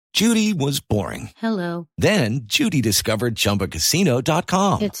Judy was boring. Hello. Then Judy discovered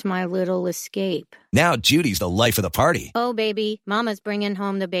ChumbaCasino.com. It's my little escape. Now Judy's the life of the party. Oh, baby, mama's bringing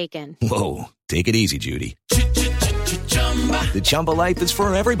home the bacon. Whoa, take it easy, Judy. The Chumba life is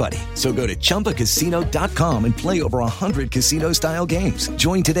for everybody. So go to ChumbaCasino.com and play over 100 casino-style games.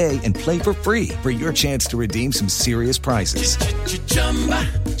 Join today and play for free for your chance to redeem some serious prizes.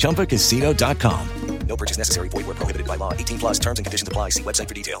 ChumbaCasino.com. No purchase necessary. Void where prohibited by law. 18 plus terms and conditions apply. See website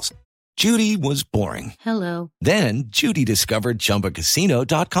for details. Judy was boring. Hello. Then Judy discovered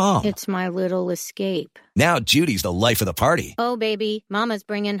ChumbaCasino.com. It's my little escape. Now Judy's the life of the party. Oh, baby, mama's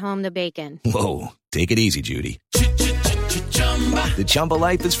bringing home the bacon. Whoa, take it easy, Judy. The Chumba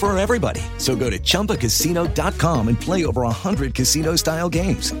life is for everybody. So go to ChumbaCasino.com and play over 100 casino-style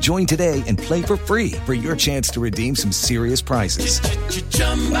games. Join today and play for free for your chance to redeem some serious prizes.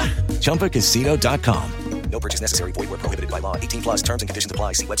 ChumbaCasino.com. No purchase necessary. Void where prohibited by law. 18 plus terms and conditions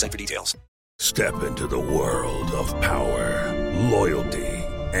apply. See website for details. Step into the world of power, loyalty,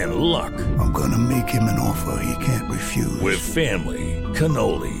 and luck. I'm gonna make him an offer he can't refuse. With family,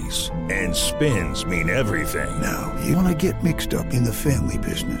 cannolis, and spins mean everything. Now, you wanna get mixed up in the family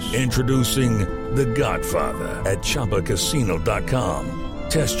business. Introducing The Godfather at ChumbaCasino.com.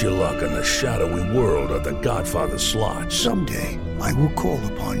 Test your luck in the shadowy world of The Godfather slot. Someday, I will call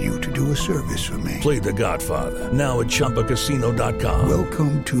upon you to do a service for me. Play The Godfather now at ChumbaCasino.com.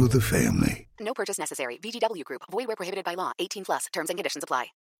 Welcome to the family. No purchase necessary. VGW Group. Void where prohibited by law. 18 plus. Terms and conditions apply.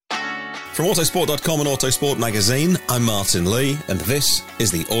 From Autosport.com and Autosport Magazine, I'm Martin Lee, and this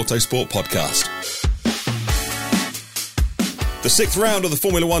is the Autosport Podcast. The sixth round of the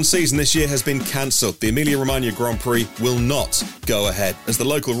Formula One season this year has been cancelled. The Emilia Romagna Grand Prix will not go ahead as the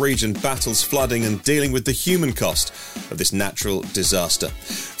local region battles flooding and dealing with the human cost of this natural disaster.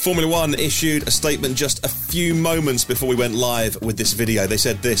 Formula One issued a statement just a few moments before we went live with this video. They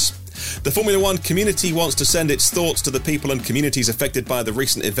said this: the Formula One community wants to send its thoughts to the people and communities affected by the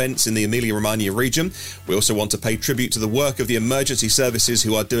recent events in the Emilia-Romagna region. We also want to pay tribute to the work of the emergency services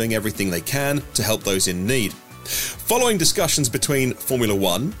who are doing everything they can to help those in need. Following discussions between Formula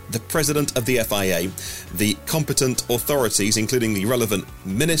One, the president of the FIA, the competent authorities, including the relevant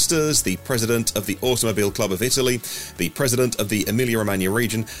ministers, the president of the Automobile Club of Italy, the president of the Emilia-Romagna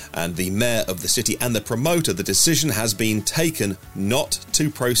region, and the mayor of the city and the promoter, the decision has been taken not to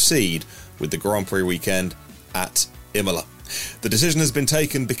proceed with the Grand Prix weekend at Imola. The decision has been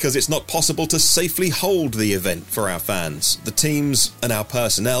taken because it's not possible to safely hold the event for our fans, the teams and our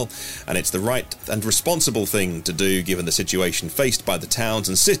personnel, and it's the right and responsible thing to do given the situation faced by the towns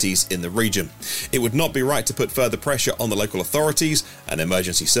and cities in the region. It would not be right to put further pressure on the local authorities and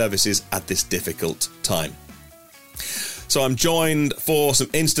emergency services at this difficult time. So I'm joined for some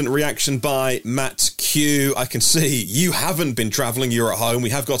instant reaction by Matt Q. I can see you haven't been travelling, you're at home. We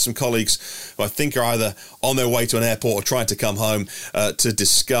have got some colleagues who I think are either on their way to an airport or trying to come home to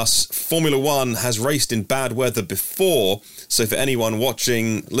discuss. Formula One has raced in bad weather before, so for anyone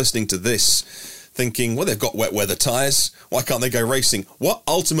watching, listening to this, thinking, well, they've got wet weather tyres, why can't they go racing? What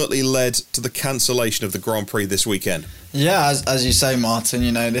ultimately led to the cancellation of the Grand Prix this weekend? Yeah, as you say, Martin,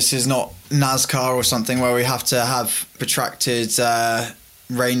 you know, this is not NASCAR or something where we have to have protracted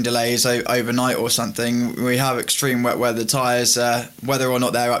rain delays overnight or something. We have extreme wet weather tyres. Whether or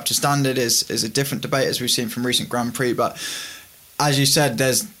not they're up to standard is a different debate, as we've seen from recent Grand Prix. But as you said,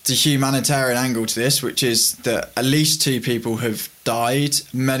 there's the humanitarian angle to this, which is that at least 2 people have died.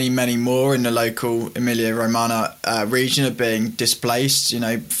 Many, many more in the local Emilia-Romagna region are being displaced. You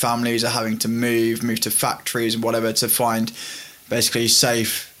know, families are having to move to factories and whatever to find basically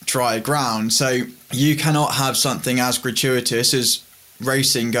safe, dry ground. So you cannot have something as gratuitous as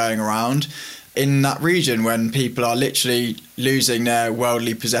racing going around in that region when people are literally losing their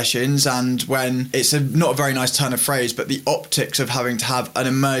worldly possessions, and when it's not a very nice turn of phrase, but the optics of having to have an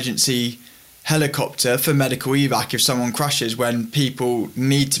emergency helicopter for medical evac if someone crashes, when people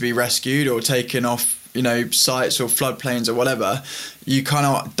need to be rescued or taken off, you know, sites or floodplains or whatever. You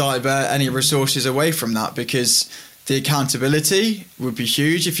cannot divert any resources away from that, because the accountability would be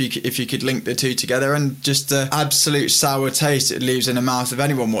huge if you could link the two together, and just the absolute sour taste it leaves in the mouth of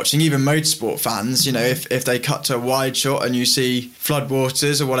anyone watching, even motorsport fans. You know, if they cut to a wide shot and you see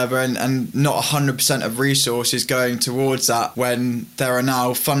floodwaters or whatever, and not 100% of resources going towards that, when there are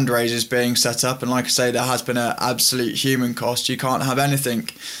now fundraisers being set up, and like I say, there has been an absolute human cost. You can't have anything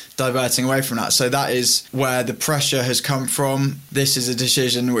diverting away from that. So that is where the pressure has come from. This is a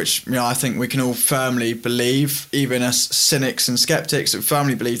decision which, I think we can all firmly believe, even us cynics and skeptics, that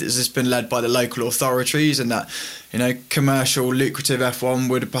firmly believe that this has been led by the local authorities, and that commercial lucrative F1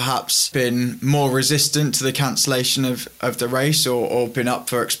 would have perhaps been more resistant to the cancellation of the race, or been up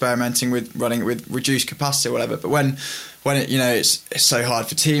for experimenting with running it with reduced capacity or whatever. But when it, it's so hard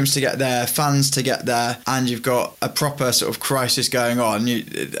for teams to get there, fans to get there, and you've got a proper sort of crisis going on,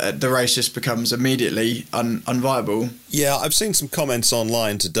 the race just becomes immediately unviable. Yeah, I've seen some comments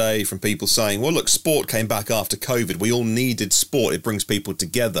online today from people saying, well, look, sport came back after COVID. We all needed sport. It brings people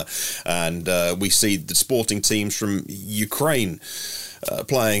together. And we see the sporting teams from Ukraine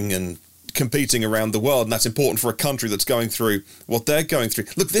playing and competing around the world, and that's important for a country that's going through what they're going through.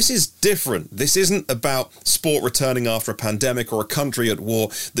 Look, this is different. This isn't about sport returning after a pandemic, or a country at war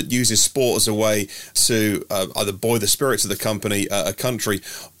that uses sport as a way to either buoy the spirits of the country,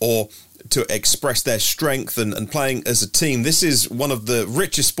 or to express their strength and playing as a team. This is one of the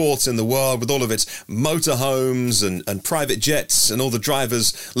richest sports in the world, with all of its motorhomes and private jets, and all the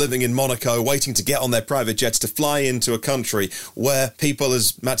drivers living in Monaco waiting to get on their private jets to fly into a country where people,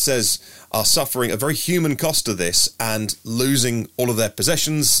 as Matt says, are suffering a very human cost of this and losing all of their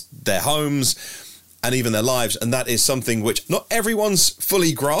possessions, their homes, and even their lives. And that is something which not everyone's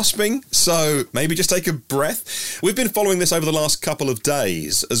fully grasping, so maybe just take a breath. We've been following this over the last couple of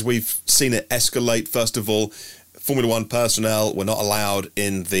days as we've seen it escalate. First of all, Formula One personnel were not allowed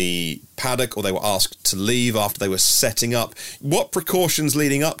in the paddock, or they were asked to leave after they were setting up. What precautions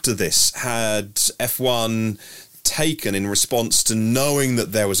leading up to this had F1 taken in response to knowing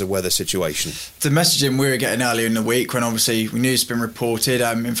that there was a weather situation? The messaging we were getting earlier in the week, when obviously we knew it's been reported,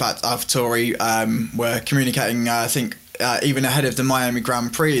 in fact, AlphaTauri were communicating, I think, even ahead of the Miami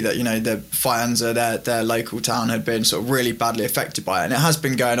Grand Prix, that the Faenza, their local town, had been sort of really badly affected by it. And it has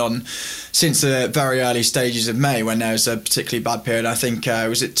been going on since the very early stages of May, when there was a particularly bad period. I think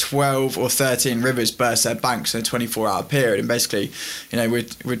was it 12 or 13 rivers burst their banks in a 24-hour period, and basically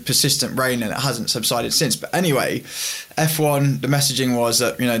with persistent rain, and it hasn't subsided since. But anyway, F1, the messaging was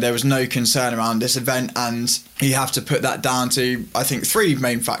that there was no concern around this event, and you have to put that down to, I think, three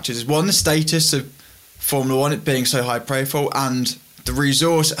main factors. One, the status of Formula One, it being so high profile, and the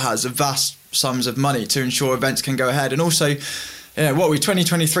resource it has of vast sums of money to ensure events can go ahead. And also,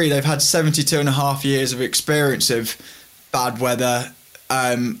 2023, they've had 72 and a half years of experience of bad weather,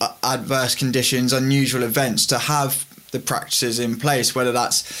 adverse conditions, unusual events, to have the practices in place, whether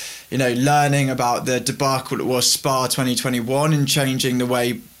that's, learning about the debacle that was Spa 2021 and changing the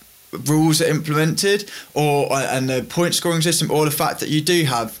way rules are implemented, and the point scoring system, or the fact that you do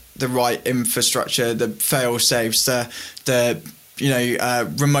have the right infrastructure, the fail safes, the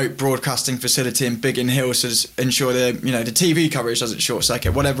remote broadcasting facility in Biggin Hill to ensure the TV coverage doesn't short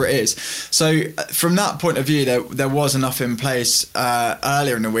circuit, whatever it is. So from that point of view, there was enough in place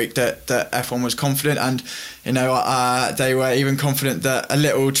earlier in the week that F1 was confident, and they were even confident that a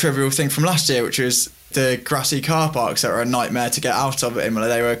little trivial thing from last year, which was the grassy car parks that were a nightmare to get out of at Imola,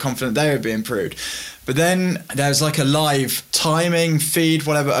 they were confident they would be improved. But then there's like a live timing feed,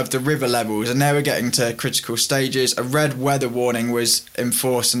 whatever, of the river levels, and they were getting to critical stages. A red weather warning was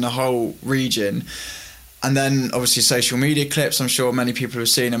enforced in the whole region. And then obviously social media clips, I'm sure many people have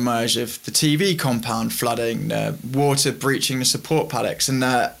seen emerge, of the TV compound flooding, water breaching the support paddocks. And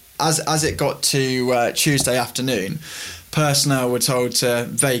as it got to Tuesday afternoon, personnel were told to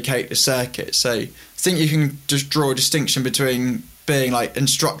vacate the circuit. So I think you can just draw a distinction between being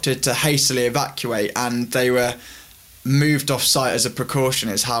instructed to hastily evacuate, and they were moved off site as a precaution,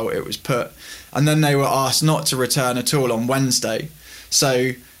 is how it was put. And then they were asked not to return at all on Wednesday.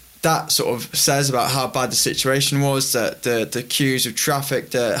 So that sort of says about how bad the situation was, that the queues of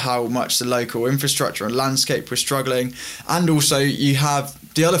traffic, how much the local infrastructure and landscape was struggling. And also you have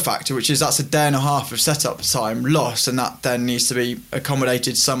the other factor, which is that's a day and a half of setup time lost, and that then needs to be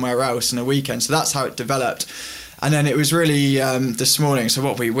accommodated somewhere else in a weekend. So that's how it developed. And then it was really this morning, so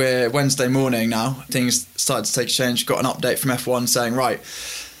we're Wednesday morning now, things started to take a change. Got an update from F1 saying, right,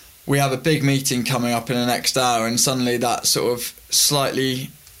 we have a big meeting coming up in the next hour, and suddenly that sort of slightly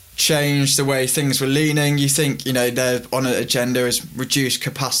changed the way things were leaning. You think, they're on an agenda as reduced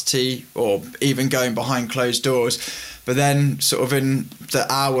capacity, or even going behind closed doors. But then sort of in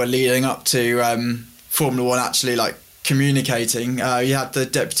the hour leading up to Formula One actually communicating, you had the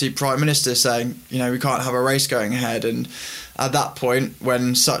Deputy Prime Minister saying, we can't have a race going ahead. And at that point,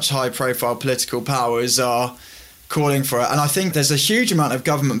 when such high profile political powers are calling for it, and I think there's a huge amount of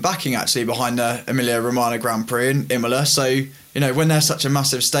government backing actually behind the Emilia Romagna Grand Prix in Imola. So, when they're such a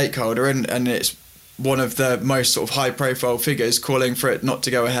massive stakeholder, and it's one of the most sort of high-profile figures calling for it not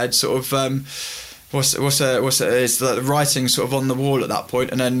to go ahead. Sort of, what's the writing sort of on the wall at that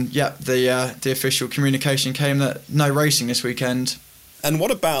point, and then the official communication came that no racing this weekend. And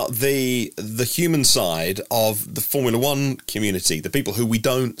what about the human side of the Formula One community, the people who we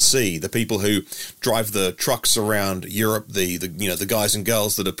don't see, the people who drive the trucks around Europe, the guys and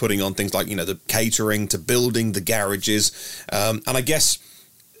girls that are putting on things like, the catering to building the garages, and I guess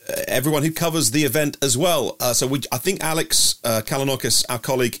everyone who covers the event as well. I think Alex Kalinokis, our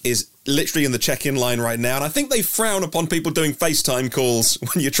colleague, is literally in the check-in line right now, and I think they frown upon people doing FaceTime calls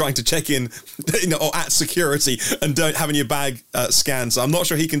when you're trying to check in, or at security, and don't having your bag scanned. So I'm not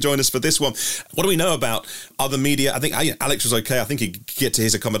sure he can join us for this one. What do we know about other media? I think Alex was okay. I think he could get to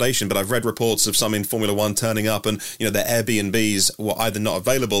his accommodation, but I've read reports of some in Formula One turning up, and their Airbnbs were either not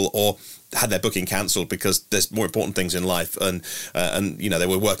available or had their booking cancelled because there's more important things in life, and they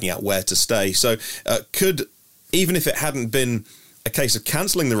were working out where to stay. So even if it hadn't been a case of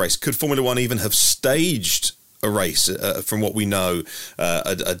cancelling the race, could Formula One even have staged a race from what we know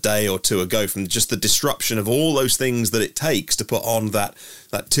a day or two ago, from just the disruption of all those things that it takes to put on that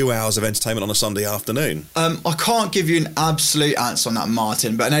 2 hours of entertainment on a Sunday afternoon? I can't give you an absolute answer on that,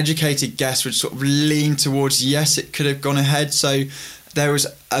 Martin, but an educated guess would sort of lean towards yes, it could have gone ahead. So there was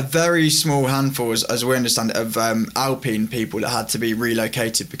a very small handful, as we understand it, of Alpine people that had to be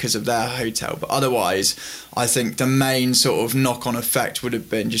relocated because of their hotel. But otherwise, I think the main sort of knock-on effect would have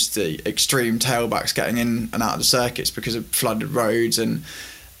been just the extreme tailbacks getting in and out of the circuits because of flooded roads and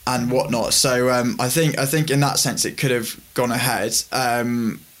whatnot. So I think in that sense it could have gone ahead.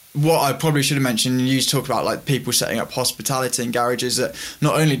 What I probably should have mentioned, you talk about like people setting up hospitality in garages, that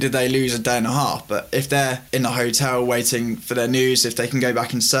not only did they lose a day and a half, but if they're in a hotel waiting for their news, if they can go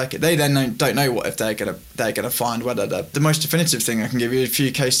back in circuit, they then don't know what if they're gonna find. Whether the most definitive thing I can give you a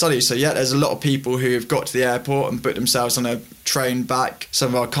few case studies. So there's a lot of people who have got to the airport and put themselves on a train back. Some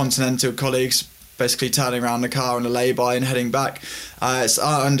of our continental colleagues basically turning around the car on a lay-by and heading back. It's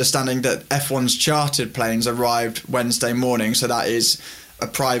our understanding that F1's chartered planes arrived Wednesday morning, so that is a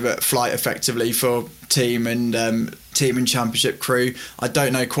private flight effectively for team and championship crew. I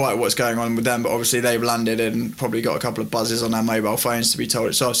don't know quite what's going on with them, but obviously they've landed and probably got a couple of buzzes on their mobile phones to be told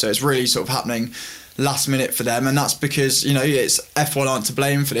it's off. So it's really sort of happening last minute for them, and that's because it's F1 aren't to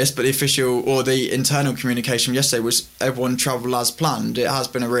blame for this, but the official or the internal communication yesterday was everyone travel as planned. It has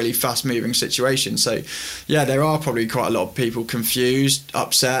been a really fast moving situation, so there are probably quite a lot of people confused,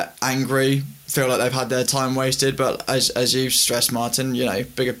 upset, angry, feel like they've had their time wasted. But as you've stressed, Martin,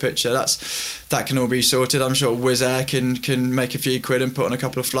 bigger picture, that can all be sorted. I'm sure Wizz Air can make a few quid and put on a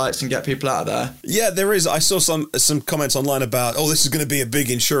couple of flights and get people out of there. Yeah, there is. I saw some comments online about, this is going to be a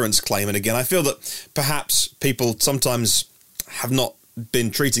big insurance claim. And again, I feel that perhaps people sometimes have not been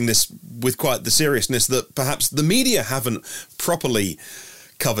treating this with quite the seriousness that perhaps the media haven't properly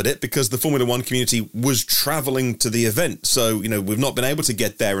covered it, because the Formula One community was travelling to the event. So, we've not been able to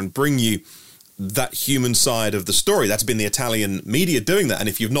get there and bring you that human side of the story. That's been the Italian media doing that. And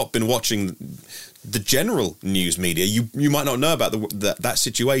if you've not been watching the general news media, you might not know about that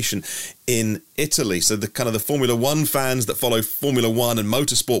situation in Italy. So the kind of the Formula One fans that follow Formula One and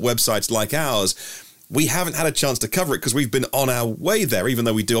motorsport websites like ours, we haven't had a chance to cover it because we've been on our way there, even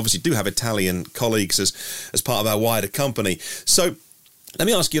though we obviously do have Italian colleagues as part of our wider company. So let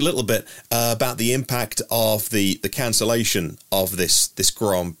me ask you a little bit about the impact of the cancellation of this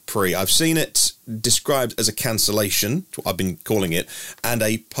Grand Prix. I've seen it described as a cancellation, what I've been calling it, and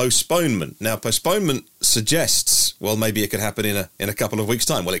a postponement. Now, postponement suggests, well, maybe it could happen in a couple of weeks'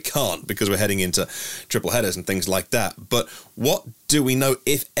 time. Well, it can't, because we're heading into triple headers and things like that. But what do we know,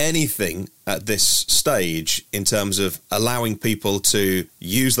 if anything, at this stage in terms of allowing people to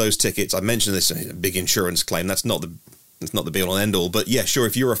use those tickets? I mentioned this big insurance claim. That's not the be-all and end-all, but yeah, sure,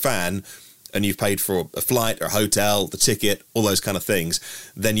 if you're a fan and you've paid for a flight or a hotel, the ticket, all those kind of things,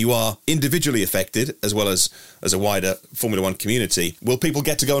 then you are individually affected as well as a wider Formula One community. Will people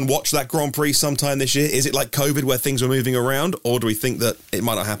get to go and watch that Grand Prix sometime this year? Is it like COVID where things were moving around, or do we think that it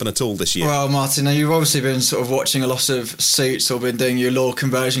might not happen at all this year? Well, Martin, you've obviously been sort of watching a lot of Suits or been doing your law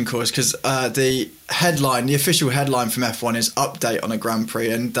conversion course, because the official headline from F1 is update on a Grand Prix,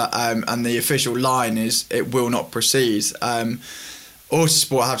 and the official line is it will not proceed.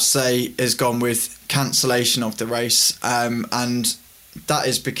 Autosport, I have to say, has gone with cancellation of the race, and that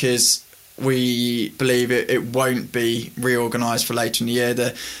is because we believe it won't be reorganised for later in the year.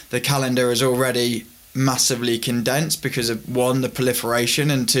 The calendar is already massively condensed because of, one, the proliferation,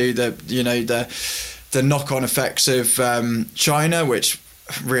 and two, the knock-on effects of China, which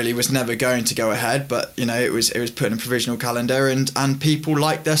really was never going to go ahead, but it was put in a provisional calendar, and people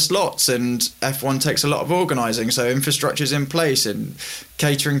like their slots, and F1 takes a lot of organising, so infrastructure's in place and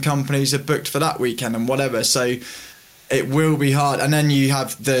catering companies are booked for that weekend and whatever, so it will be hard. And then you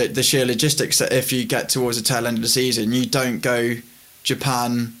have the sheer logistics that if you get towards the tail end of the season, you don't go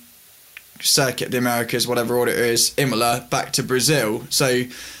Japan, Circuit of the Americas, whatever order it is, Imola, back to Brazil, so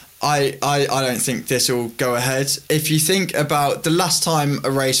I don't think this will go ahead. If you think about the last time a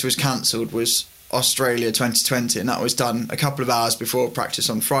race was cancelled was Australia 2020, and that was done a couple of hours before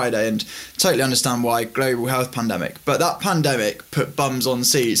practice on Friday, and totally understand why, global health pandemic. But that pandemic put bums on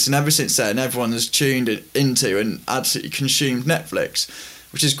seats, and ever since then everyone has tuned into and absolutely consumed Netflix,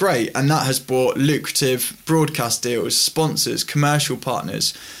 which is great, and that has brought lucrative broadcast deals, sponsors, commercial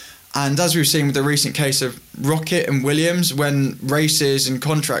partners. And as we've seen with the recent case of Rocket and Williams, when races and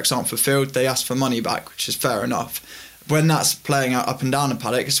contracts aren't fulfilled, they ask for money back, which is fair enough. When that's playing out up and down the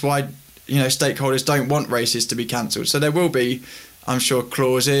paddock, it's why stakeholders don't want races to be cancelled. So there will be, I'm sure,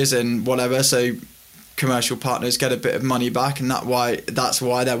 clauses and whatever, so commercial partners get a bit of money back, and that's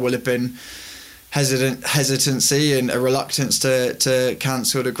why there will have been hesitancy and a reluctance to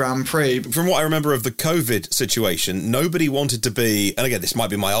cancel the Grand Prix. From what I remember of the COVID situation, nobody wanted to be, and again, this might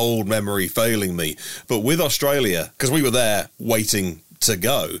be my old memory failing me, but with Australia, because we were there waiting to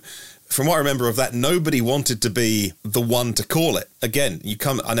go, from what I remember of that, nobody wanted to be the one to call it. Again,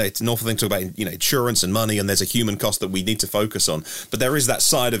 I know it's an awful thing to talk about, insurance and money, and there's a human cost that we need to focus on, but there is that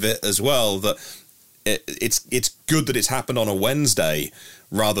side of it as well, that it's good that it's happened on a Wednesday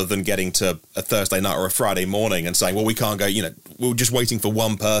rather than getting to a Thursday night or a Friday morning and saying, well, we can't go, we're just waiting for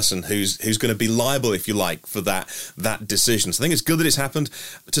one person who's going to be liable, if you like, for that decision. So I think it's good that it's happened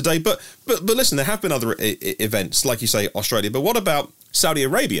today. But listen, there have been other events, like you say, Australia. But what about Saudi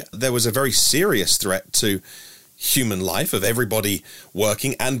Arabia? There was a very serious threat to human life of everybody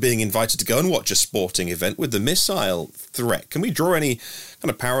working and being invited to go and watch a sporting event with the missile threat. Can we draw any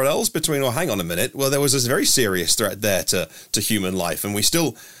kind of parallels between, hang on a minute, well, there was this very serious threat there to human life, and we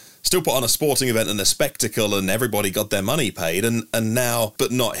still put on a sporting event and a spectacle, and everybody got their money paid, and now,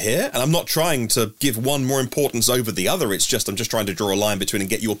 but not here. And I'm not trying to give one more importance over the other. It's just, I'm just trying to draw a line between and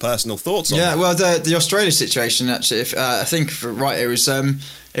get your personal thoughts on that. Well, the Australia situation, actually, I think,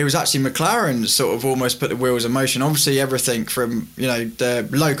 it was actually McLaren sort of almost put the wheels in motion. Obviously, everything from, the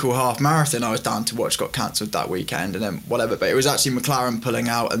local half marathon I was down to watch got cancelled that weekend and then whatever. But it was actually McLaren pulling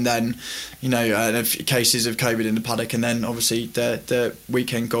out, and then, a few cases of COVID in the paddock, and then obviously the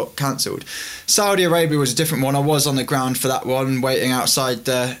weekend got cancelled. Saudi Arabia was a different one. I was on the ground for that one, waiting outside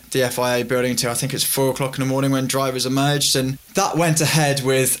the FIA building till I think it's 4 o'clock in the morning when drivers emerged, and that went ahead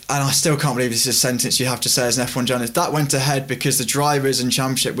with, and I still can't believe this is a sentence you have to say as an F1 journalist, that went ahead because the drivers and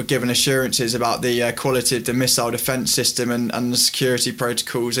championship were given assurances about the quality of the missile defence system and the security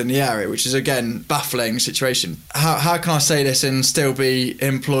protocols in the area, which is, again, baffling situation. How can I say this and still be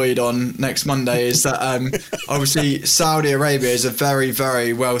employed on next Monday is that obviously Saudi Arabia is a very,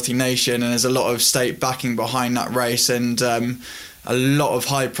 very wealthy nation, and there's a lot of state backing behind that race, and a lot of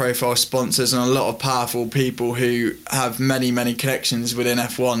high-profile sponsors and a lot of powerful people who have many, many connections within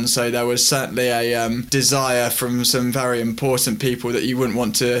F1. So there was certainly a desire from some very important people that you wouldn't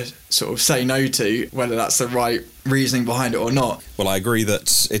want to sort of say no to, whether that's the right reasoning behind it or not. Well, I agree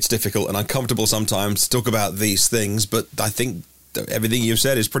that it's difficult and uncomfortable sometimes to talk about these things, but I think everything you've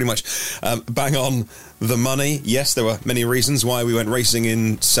said is pretty much bang on the money. Yes, there were many reasons why we went racing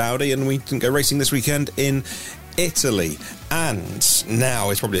in Saudi, and we didn't go racing this weekend in Italy. And now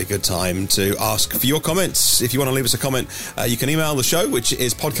is probably a good time to ask for your comments. If you want to leave us a comment, you can email the show, which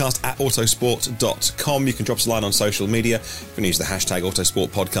is podcast@autosport.com. You can drop us a line on social media. You can use the hashtag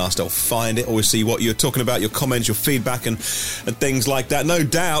Autosportpodcast. I'll find it. Always see what you're talking about, your comments, your feedback, and things like that. No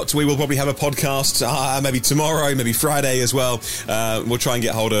doubt we will probably have a podcast maybe tomorrow, maybe Friday as well. We'll try and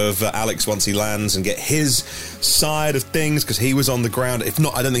get hold of Alex once he lands and get his side of things, because he was on the ground. If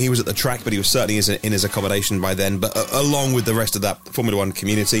not, I don't think he was at the track, but he was certainly in his accommodation by then. But along with the rest of that Formula One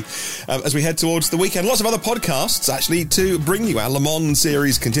community, as we head towards the weekend, lots of other podcasts actually to bring you. Our Le Mans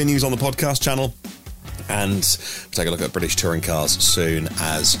series continues on the podcast channel, and we'll take a look at British touring cars soon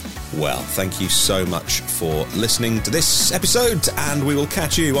as well. Thank you so much for listening to this episode, and we will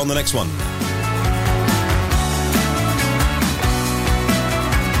catch you on the next one.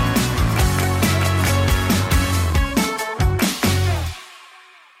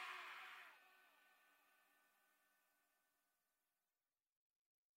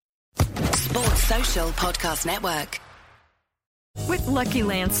 Social Podcast Network. With Lucky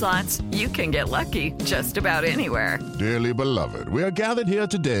Land Slots, you can get lucky just about anywhere. Dearly beloved, we are gathered here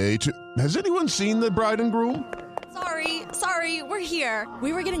today to... Has anyone seen the bride and groom? Sorry, we're here.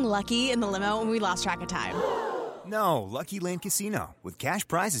 We were getting lucky in the limo and we lost track of time. No, Lucky Land Casino, with cash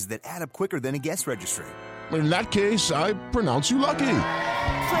prizes that add up quicker than a guest registry. In that case, I pronounce you lucky.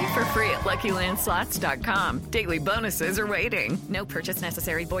 Play for free at LuckyLandSlots.com. Daily bonuses are waiting. No purchase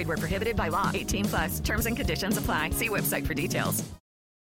necessary. Void where prohibited by law. 18+. Terms and conditions apply. See website for details.